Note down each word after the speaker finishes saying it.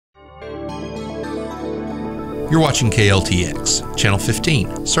You're watching KLTX, Channel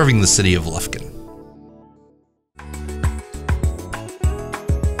 15, serving the city of Lufkin.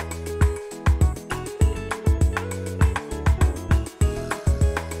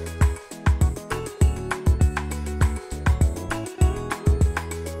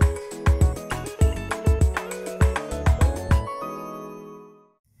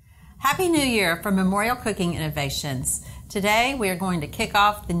 Happy New Year from Memorial Cooking Innovations. Today we are going to kick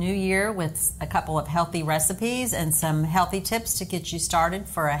off the new year with a couple of healthy recipes and some healthy tips to get you started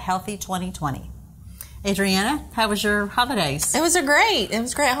for a healthy 2020. Adriana, how was your holidays? It was great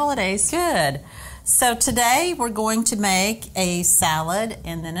holidays. Good. So today we're going to make a salad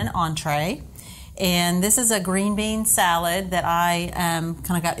and then an entree. And this is a green bean salad that I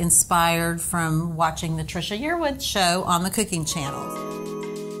kind of got inspired from watching the Trisha Yearwood show on the cooking channel.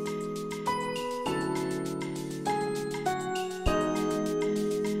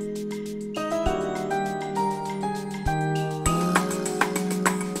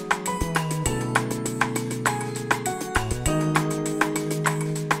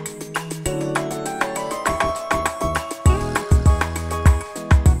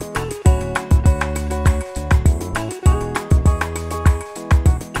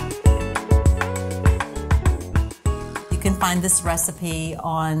 You can find this recipe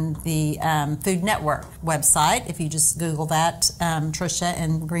on the Food Network website if you just Google that, Trisha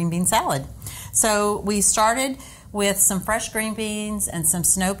and green bean salad. So we started with some fresh green beans and some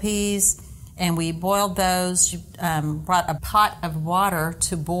snow peas, and we boiled those. Brought a pot of water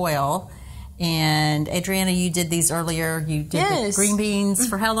to boil. And Adriana, you did these earlier. You did the green beans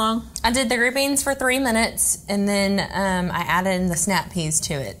for how long? I did the green beans for 3 minutes, and then I added in the snap peas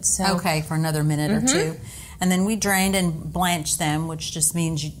to it. So. Okay, for another minute or two. And then we drained and blanched them, which just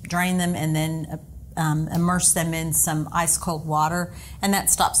means you drain them and then immerse them in some ice cold water, and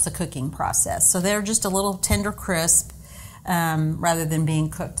that stops the cooking process. So they're just a little tender crisp rather than being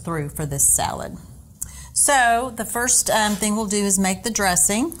cooked through for this salad. So the first thing we'll do is make the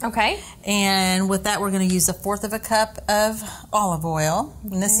dressing. Okay. And with that, we're going to use 1/4 cup of olive oil.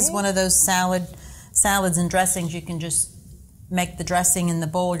 And this is one of those salads and dressings. You can just make the dressing in the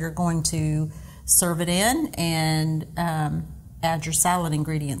bowl you're going to serve it in and add your salad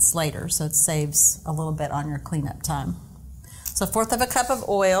ingredients later, so it saves a little bit on your cleanup time. So 1/4 cup of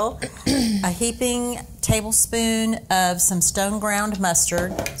oil, a heaping tablespoon of some stone ground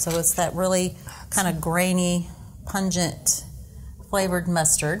mustard, so it's that really kind of grainy, pungent flavored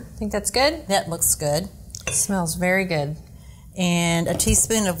mustard. Think that's good? That looks good. It smells very good. And a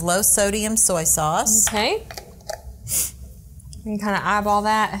teaspoon of low sodium soy sauce. Okay. You can kind of eyeball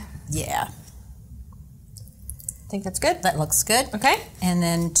that. Yeah. Think that's good? That looks good. Okay. And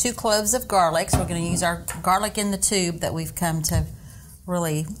then 2 cloves of garlic. So we're going to use our garlic in the tube that we've come to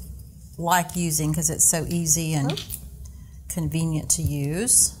really like using because it's so easy and convenient to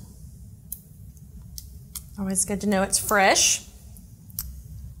use. Always good to know it's fresh.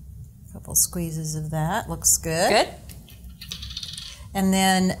 A couple squeezes of that. Looks good. Good. And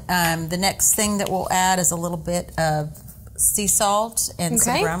then the next thing that we'll add is a little bit of sea salt and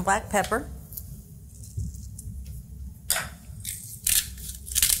some ground black pepper.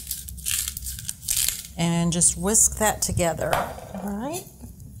 And just whisk that together. All right.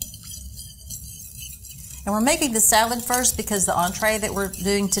 And we're making the salad first because the entree that we're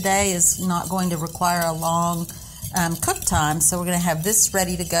doing today is not going to require a long cook time. So we're going to have this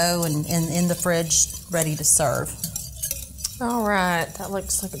ready to go and in the fridge ready to serve. All right. That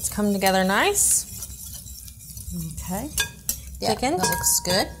looks like it's come together nice. Okay. Thickened. That looks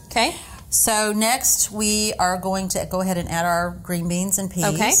good. Okay. So next we are going to go ahead and add our green beans and peas.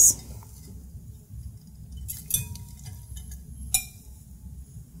 Okay.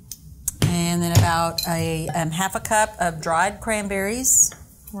 And then about a 1/2 cup of dried cranberries.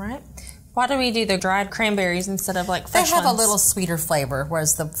 All right. Why do we do the dried cranberries instead of like fresh ones? They have a little sweeter flavor,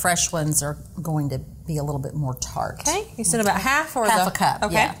 whereas the fresh ones are going to be a little bit more tart. Okay. You said about half or half a cup.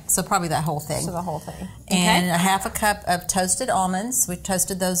 Okay. Yeah. So probably that whole thing. So the whole thing. And a 1/2 cup of toasted almonds. We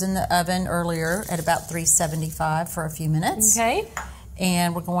toasted those in the oven earlier at about 375 for a few minutes. Okay.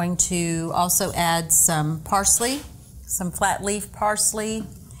 And we're going to also add some parsley, some flat leaf parsley,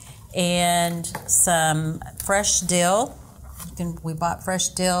 and some fresh dill. We bought fresh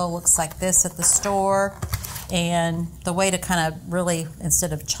dill, looks like this at the store. And the way to kind of really,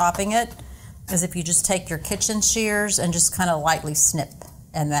 instead of chopping it, is if you just take your kitchen shears and just kind of lightly snip,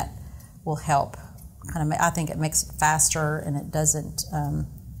 and that will help. I think it makes it faster and it doesn't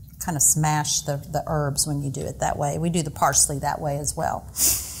kind of smash the herbs when you do it that way. We do the parsley that way as well.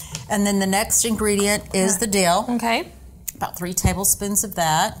 And then the next ingredient is the dill. Okay. About 3 tablespoons of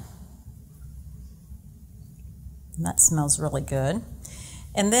that. And that smells really good.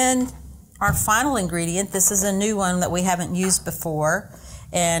 And then our final ingredient, this is a new one that we haven't used before,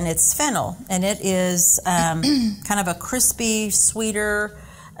 and it's fennel. And it is kind of a crispy, sweeter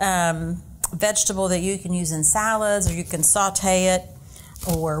vegetable that you can use in salads, or you can saute it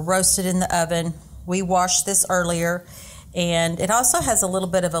or roast it in the oven. We washed this earlier, and it also has a little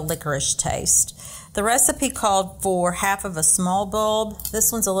bit of a licorice taste. The recipe called for half of a small bulb.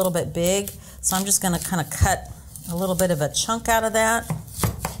 This one's a little bit big, so I'm just going to kind of cut a little bit of a chunk out of that.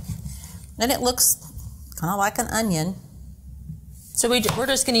 And it looks kind of like an onion. So we're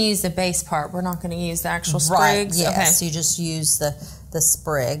just going to use the base part. We're not going to use the actual Right, sprigs? yes, Okay. you just use the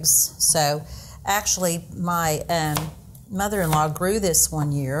sprigs. So actually my mother-in-law grew this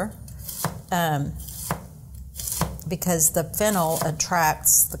one year because the fennel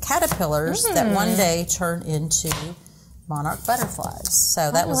attracts the caterpillars that one day turn into monarch butterflies.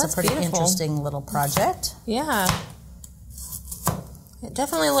 So that was a pretty interesting little project. Yeah. It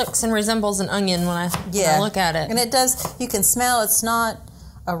definitely looks and resembles an onion when I look at it. And it does, you can smell, it's not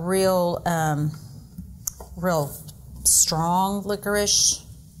a real strong licorice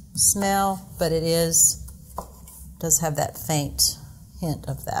smell, but it does have that faint hint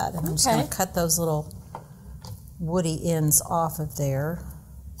of that. And I'm just going to cut those little woody ends off of there.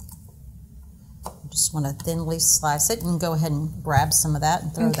 Just want to thinly slice it, and go ahead and grab some of that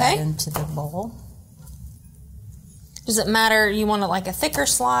and throw that into the bowl. Does it matter, you want it like a thicker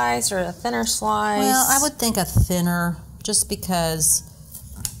slice or a thinner slice? Well, I would think a thinner, just because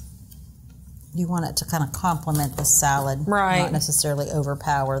you want it to kind of complement the salad, not necessarily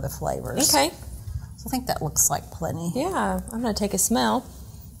overpower the flavors. Okay. So I think that looks like plenty. Yeah, I'm going to take a smell.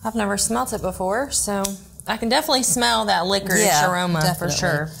 I've never smelt it before, so I can definitely smell that licorice aroma for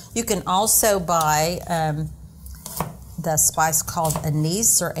sure. You can also buy the spice called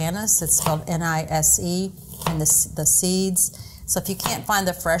anise or anise. It's spelled N-I-S-E, and the seeds. So if you can't find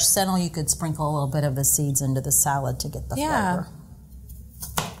the fresh fennel, you could sprinkle a little bit of the seeds into the salad to get the flavor.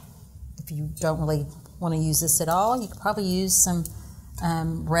 If you don't really want to use this at all, you could probably use some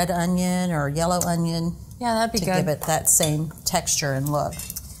red onion or yellow onion. Yeah, that'd be to good. give it that same texture and look.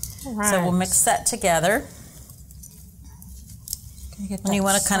 All right. So we'll mix that together. And you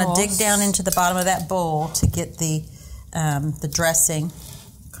want to kind of dig down into the bottom of that bowl to get the dressing,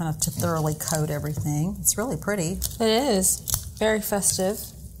 kind of to thoroughly coat everything. It's really pretty. It is. Very festive.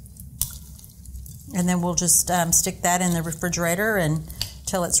 And then we'll just stick that in the refrigerator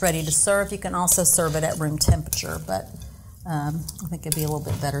until it's ready to serve. You can also serve it at room temperature, but I think it'd be a little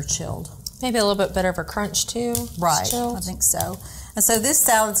bit better chilled. Maybe a little bit better of a crunch too. Right, chilled. I think so. And so this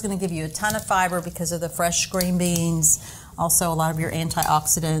salad is going to give you a ton of fiber because of the fresh green beans, also a lot of your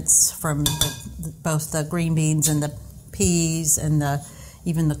antioxidants from both the green beans and the peas, and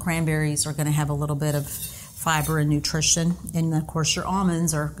even the cranberries are going to have a little bit of fiber and nutrition. And of course your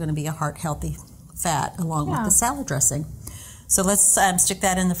almonds are going to be a heart-healthy fat along with the salad dressing. So let's stick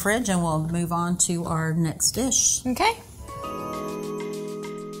that in the fridge, and we'll move on to our next dish. Okay.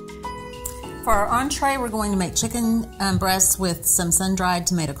 For our entree, we're going to make chicken breasts with some sun-dried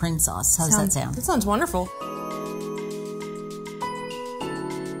tomato cream sauce. How does that sound? That sounds wonderful.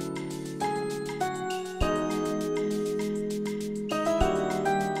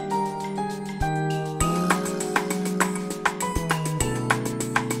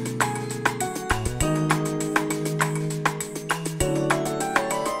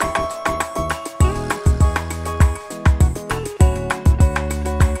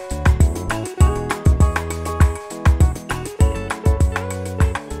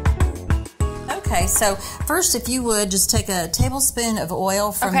 So first, if you would, just take a tablespoon of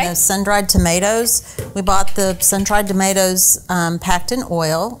oil from the sun-dried tomatoes. We bought the sun-dried tomatoes packed in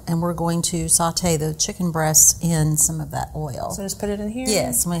oil, and we're going to saute the chicken breasts in some of that oil. So just put it in here?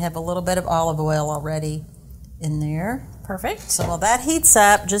 Yes, and we have a little bit of olive oil already in there. Perfect. So while that heats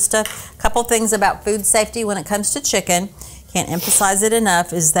up, just a couple things about food safety when it comes to chicken. Can't emphasize it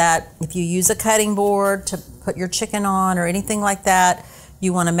enough, is that if you use a cutting board to put your chicken on or anything like that,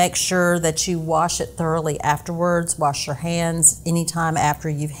 you want to make sure that you wash it thoroughly afterwards. Wash your hands anytime after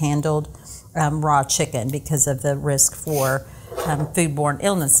you've handled raw chicken because of the risk for foodborne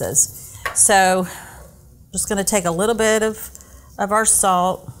illnesses. So just going to take a little bit of our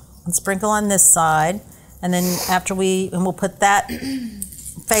salt and sprinkle on this side. And then we'll put that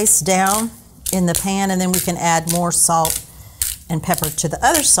face down in the pan, and then we can add more salt and pepper to the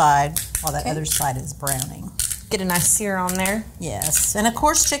other side while that other side is browning. Get a nice sear on there. Yes, and of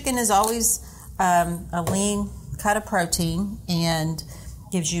course chicken is always a lean cut of protein and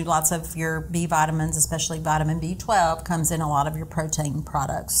gives you lots of your B vitamins, especially vitamin B12 comes in a lot of your protein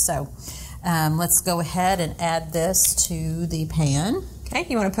products. So Let's go ahead and add this to the pan. Okay,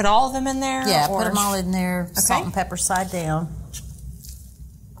 you want to put all of them in there? Yeah, put them all in there, okay. Salt and pepper side down.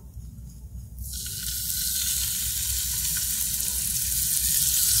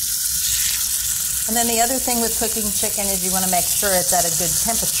 And then the other thing with cooking chicken is you want to make sure it's at a good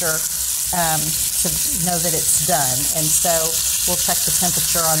temperature to know that it's done. And so we'll check the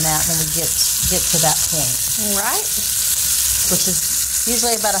temperature on that when we get to that point. All right. Which is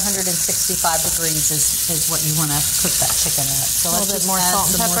usually about 165 degrees is what you want to cook that chicken at. So a little bit more add salt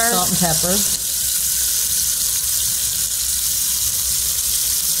and some pepper. more salt and pepper.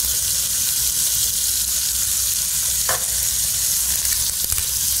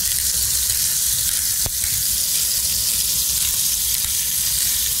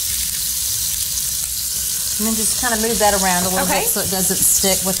 And then just kind of move that around a little bit so it doesn't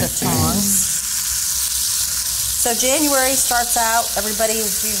stick with the tongs. So January starts out, everybody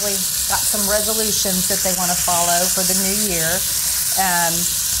has usually got some resolutions that they want to follow for the new year.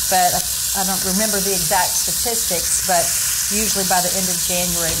 But I don't remember the exact statistics, but usually by the end of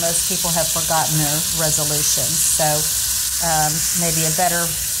January, most people have forgotten their resolutions. So maybe a better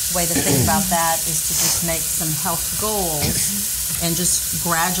way to think about that is to just make some health goals and just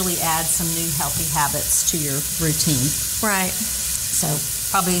gradually add some new healthy habits to your routine. Right. So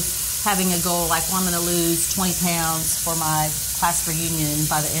probably having a goal like, well, I'm going to lose 20 pounds for my class reunion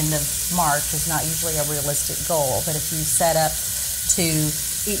by the end of March is not usually a realistic goal. But if you set up to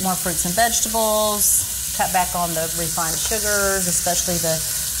eat more fruits and vegetables, cut back on the refined sugars, especially the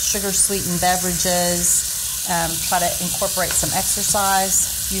sugar-sweetened beverages, try to incorporate some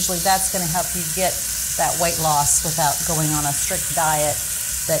exercise. Usually that's going to help you get that weight loss without going on a strict diet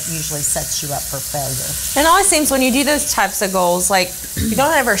that usually sets you up for failure. It always seems when you do those types of goals, like you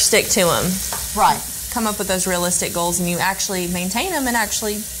don't ever stick to them. Right. Come up with those realistic goals and you actually maintain them and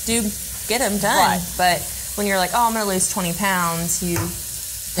actually do get them done. Right. But when you're like, oh, I'm going to lose 20 pounds, you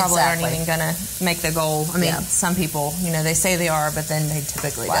probably aren't even going to make the goal. I mean, some people, they say they are, but then they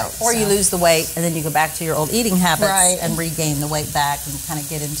typically don't. Or you lose the weight and then you go back to your old eating habits and Right. regain the weight back and kind of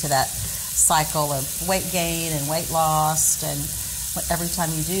get into that cycle of weight gain and weight loss. And every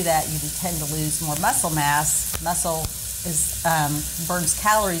time you do that, you tend to lose more muscle mass. Muscle burns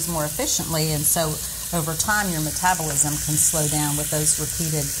calories more efficiently, and so over time your metabolism can slow down with those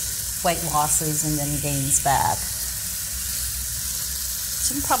repeated weight losses and then gains back.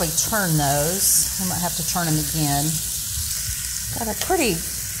 So you can probably turn those. I might have to turn them again. Got a pretty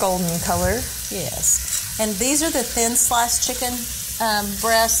golden color. Yes. And these are the thin sliced chicken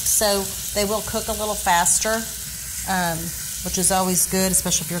breasts, so they will cook a little faster, which is always good,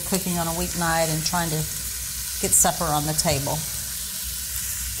 especially if you're cooking on a weeknight and trying to get supper on the table.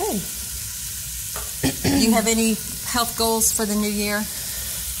 Good. Do you have any health goals for the new year?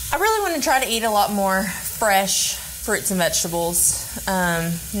 I really want to try to eat a lot more fresh fruits and vegetables.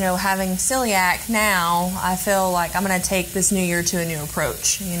 Having celiac now, I feel like I'm going to take this new year to a new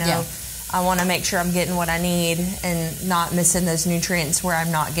approach. I want to make sure I'm getting what I need and not missing those nutrients where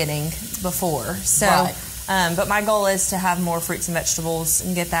I'm not getting before. So, but my goal is to have more fruits and vegetables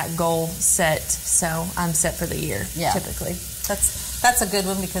and get that goal set so I'm set for the year, typically. That's a good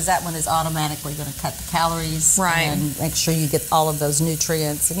one because that one is automatically going to cut the calories and make sure you get all of those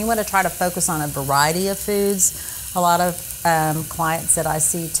nutrients. And you want to try to focus on a variety of foods. A lot of clients that I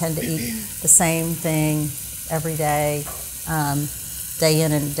see tend to eat the same thing every day, day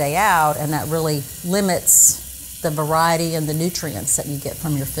in and day out, and that really limits the variety and the nutrients that you get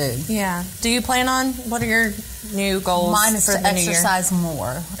from your food. Yeah. Do you plan on, what are your new goals? Mine is for to the new year? exercise more.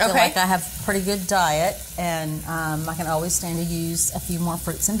 I feel like I have a pretty good diet, and I can always stand to use a few more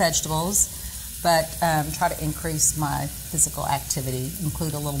fruits and vegetables, but try to increase my physical activity,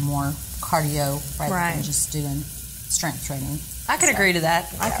 include a little more cardio rather than just doing strength training. I could agree to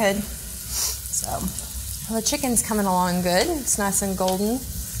that. I could. So, well, the chicken's coming along good. It's nice and golden.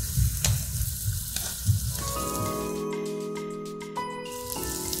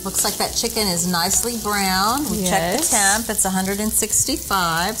 Looks like that chicken is nicely brown. We checked the temp. It's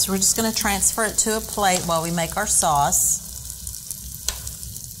 165. So we're just going to transfer it to a plate while we make our sauce.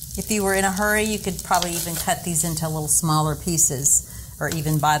 If you were in a hurry, you could probably even cut these into little smaller pieces or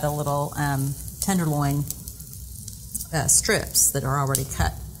even buy the little tenderloin strips that are already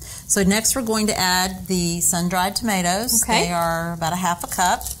cut. So next we're going to add the sun-dried tomatoes. Okay. They are about a half a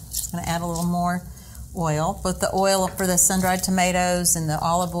cup. Just going to add a little more oil. Both the oil for the sun-dried tomatoes and the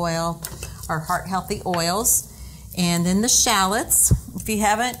olive oil are heart-healthy oils. And then the shallots. If you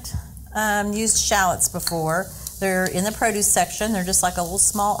haven't used shallots before, they're in the produce section. They're just like a little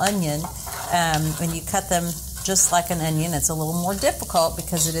small onion. When you cut them just like an onion. It's a little more difficult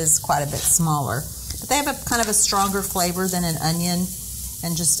because it is quite a bit smaller. But they have a kind of a stronger flavor than an onion,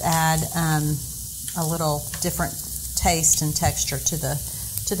 and just add a little different taste and texture to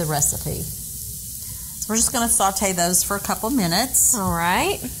the recipe. So we're just going to saute those for a couple minutes. All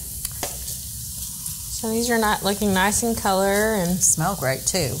right. So these are not looking nice in color and smell great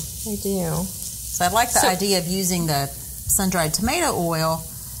too. They do. So I like the idea of using the sun-dried tomato oil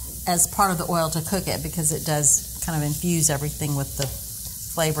as part of the oil to cook it, because it does kind of infuse everything with the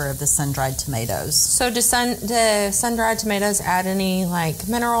flavor of the sun-dried tomatoes. So do sun-dried tomatoes add any like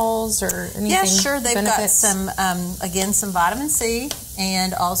minerals or anything? Yeah, sure. They've benefits? got some, again, some vitamin C,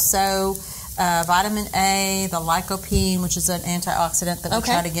 and also vitamin A, the lycopene, which is an antioxidant that we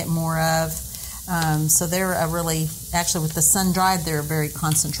try to get more of. So they're a really, actually with the sun-dried, they're a very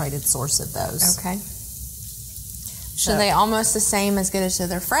concentrated source of those. Okay. So they almost the same as good as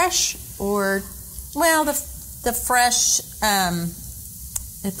they're fresh, or? Well, the fresh,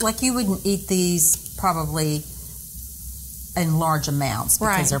 like you wouldn't eat these probably in large amounts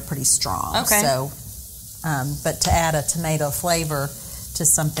because they're pretty strong. Okay. So, but to add a tomato flavor to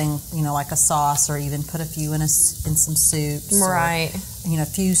something, you know, like a sauce, or even put a few in some soups. Right. Or, you know, a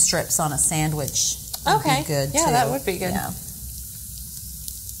few strips on a sandwich would be good too. Yeah, that would be good. Yeah.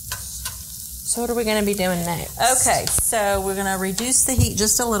 So what are we going to be doing next? Okay, so we're going to reduce the heat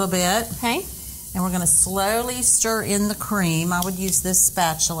just a little bit. Okay. And we're going to slowly stir in the cream. I would use this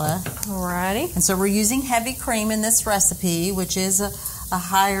spatula. Alrighty. And so we're using heavy cream in this recipe, which is a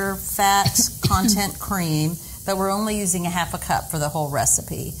higher fat content cream, but we're only using a half a cup for the whole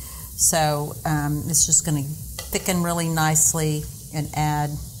recipe. So it's just going to thicken really nicely and add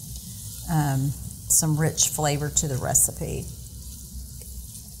some rich flavor to the recipe.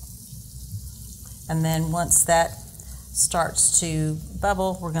 And then once that starts to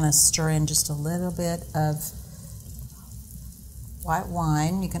bubble, we're going to stir in just a little bit of white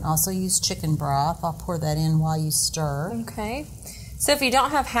wine. You can also use chicken broth. I'll pour that in while you stir. Okay. So if you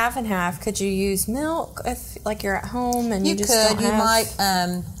don't have half and half, could you use milk if like you're at home and you just could. don't have... You might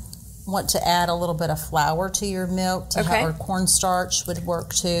want to add a little bit of flour to your milk, to help, or cornstarch would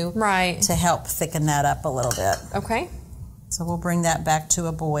work too. Right. To help thicken that up a little bit. Okay. So we'll bring that back to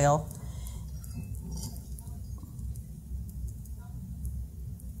a boil.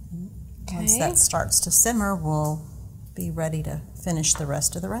 Once that starts to simmer, we'll be ready to finish the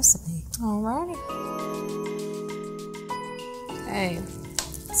rest of the recipe. Alrighty. Okay.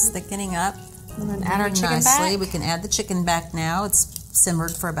 It's thickening up. And then add our chicken nicely. back. We can add the chicken back now. It's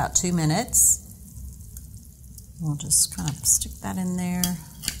simmered for about 2 minutes. We'll just kind of stick that in there.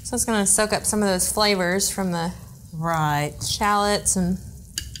 So it's going to soak up some of those flavors from the shallots and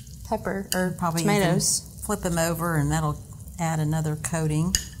pepper or probably tomatoes. Flip them over, and that'll add another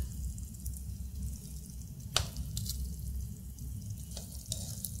coating.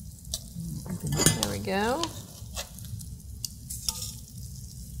 There we go.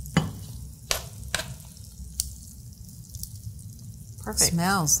 Perfect.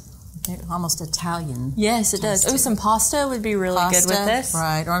 Smells almost Italian. Yes, it does. Oh, some pasta would be really good with this.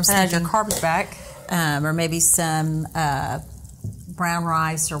 Right. Or I'm and add your carbs back. Or maybe some brown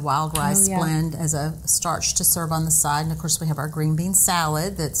rice or wild rice blend as a starch to serve on the side. And of course, we have our green bean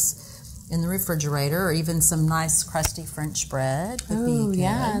salad that's in the refrigerator, or even some nice crusty French bread would be good.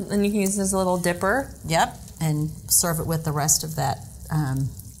 Yeah. And you can use this as a little dipper. Yep. And serve it with the rest of that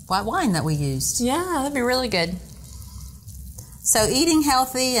white wine that we used. Yeah, that'd be really good. So eating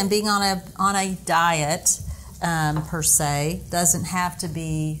healthy and being on a diet per se doesn't have to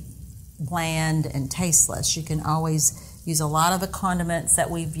be bland and tasteless. You can always use a lot of the condiments that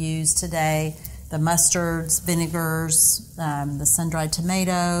we've used today, the mustards, vinegars, the sun-dried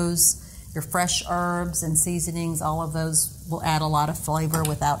tomatoes, your fresh herbs and seasonings. All of those will add a lot of flavor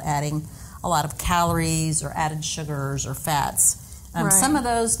without adding a lot of calories or added sugars or fats. Some of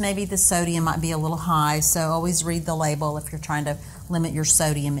those, maybe the sodium might be a little high, so always read the label if you're trying to limit your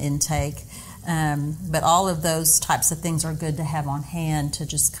sodium intake. But all of those types of things are good to have on hand to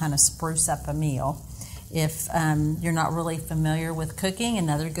just kind of spruce up a meal. If you're not really familiar with cooking,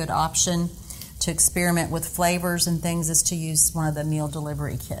 another good option to experiment with flavors and things is to use one of the meal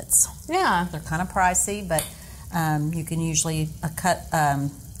delivery kits. Yeah. They're kind of pricey, but you can usually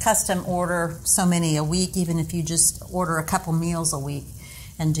custom order so many a week, even if you just order a couple meals a week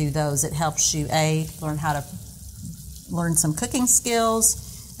and do those. It helps you, learn how to learn some cooking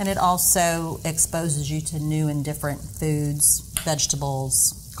skills, and it also exposes you to new and different foods,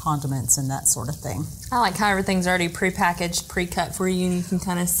 vegetables, condiments, and that sort of thing. I like how everything's already prepackaged, pre-cut for you, and you can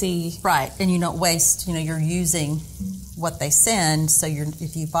kind of see. Right, and you don't waste, you're using what they send, so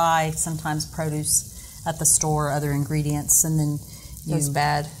if you buy sometimes produce at the store, other ingredients, and then It's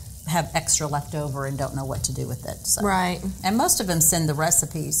bad. have extra left over and don't know what to do with it. So. Right. And most of them send the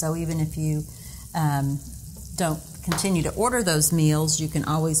recipe, so even if you don't continue to order those meals, you can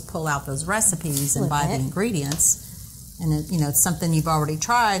always pull out those recipes and buy the ingredients. And it's something you've already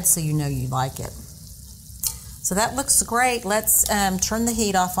tried, so you know you like it. So that looks great. Let's turn the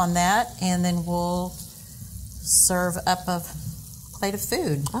heat off on that, and then we'll serve up a plate of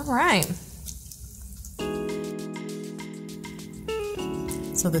food. All right.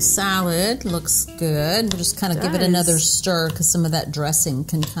 So the salad looks good. We'll just kind of give it another stir because some of that dressing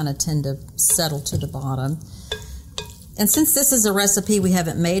can kind of tend to settle to the bottom. And since this is a recipe we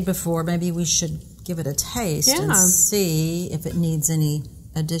haven't made before, maybe we should give it a taste and see if it needs any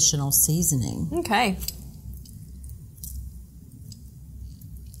additional seasoning. Okay.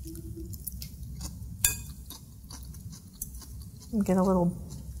 Get a little...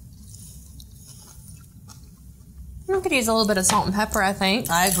 I could use a little bit of salt and pepper, I think.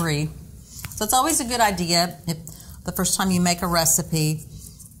 I agree. So it's always a good idea if the first time you make a recipe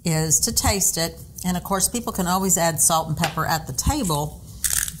is to taste it. And of course, people can always add salt and pepper at the table,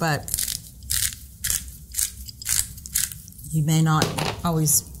 but you may not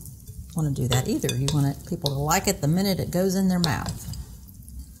always want to do that either. You want people to like it the minute it goes in their mouth.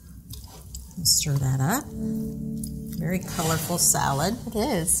 Stir that up. Very colorful salad. It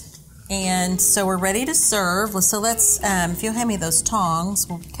is. And so we're ready to serve. So let's, if you'll hand me those tongs,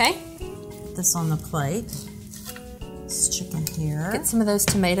 we'll Okay. put this on the plate. This chicken here. Get some of those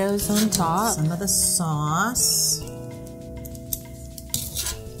tomatoes on top. Some of the sauce.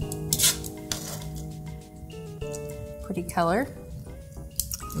 Pretty color.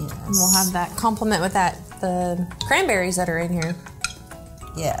 Yes. And we'll have that complement with the cranberries that are in here.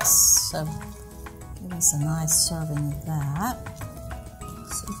 Yes. So give us a nice serving of that.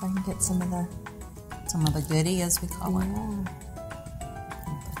 See if I can get some of the goodie, as we call it.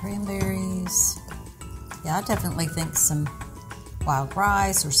 The cranberries. Yeah, I definitely think some wild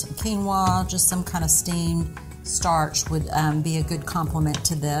rice or some quinoa, just some kind of steamed starch would be a good complement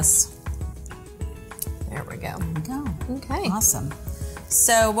to this. There we go. There we go. Okay. Awesome.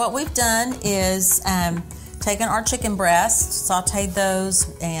 So what we've done is taken our chicken breast, sauteed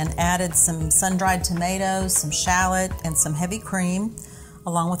those, and added some sun-dried tomatoes, some shallot, and some heavy cream,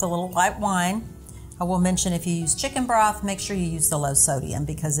 along with a little white wine. I will mention if you use chicken broth, make sure you use the low sodium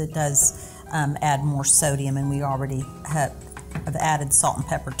because it does add more sodium, and we already have added salt and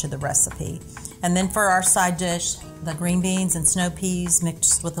pepper to the recipe. And then for our side dish, the green beans and snow peas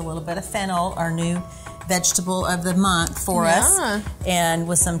mixed with a little bit of fennel, our new vegetable of the month for us, and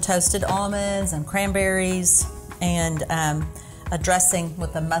with some toasted almonds and cranberries, and a dressing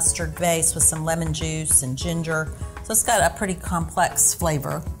with a mustard base with some lemon juice and ginger. So it's got a pretty complex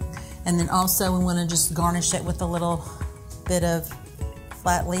flavor. And then also we want to just garnish it with a little bit of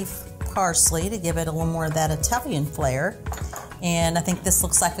flat leaf parsley to give it a little more of that Italian flair. And I think this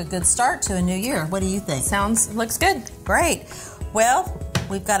looks like a good start to a new year. What do you think? Looks good. Great. Well,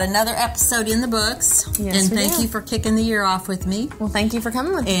 we've got another episode in the books. Yes, and thank you for kicking the year off with me. Well, thank you for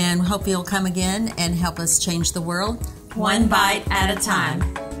coming with me. And hope you'll come again and help us change the world one bite at a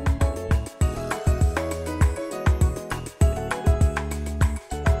time.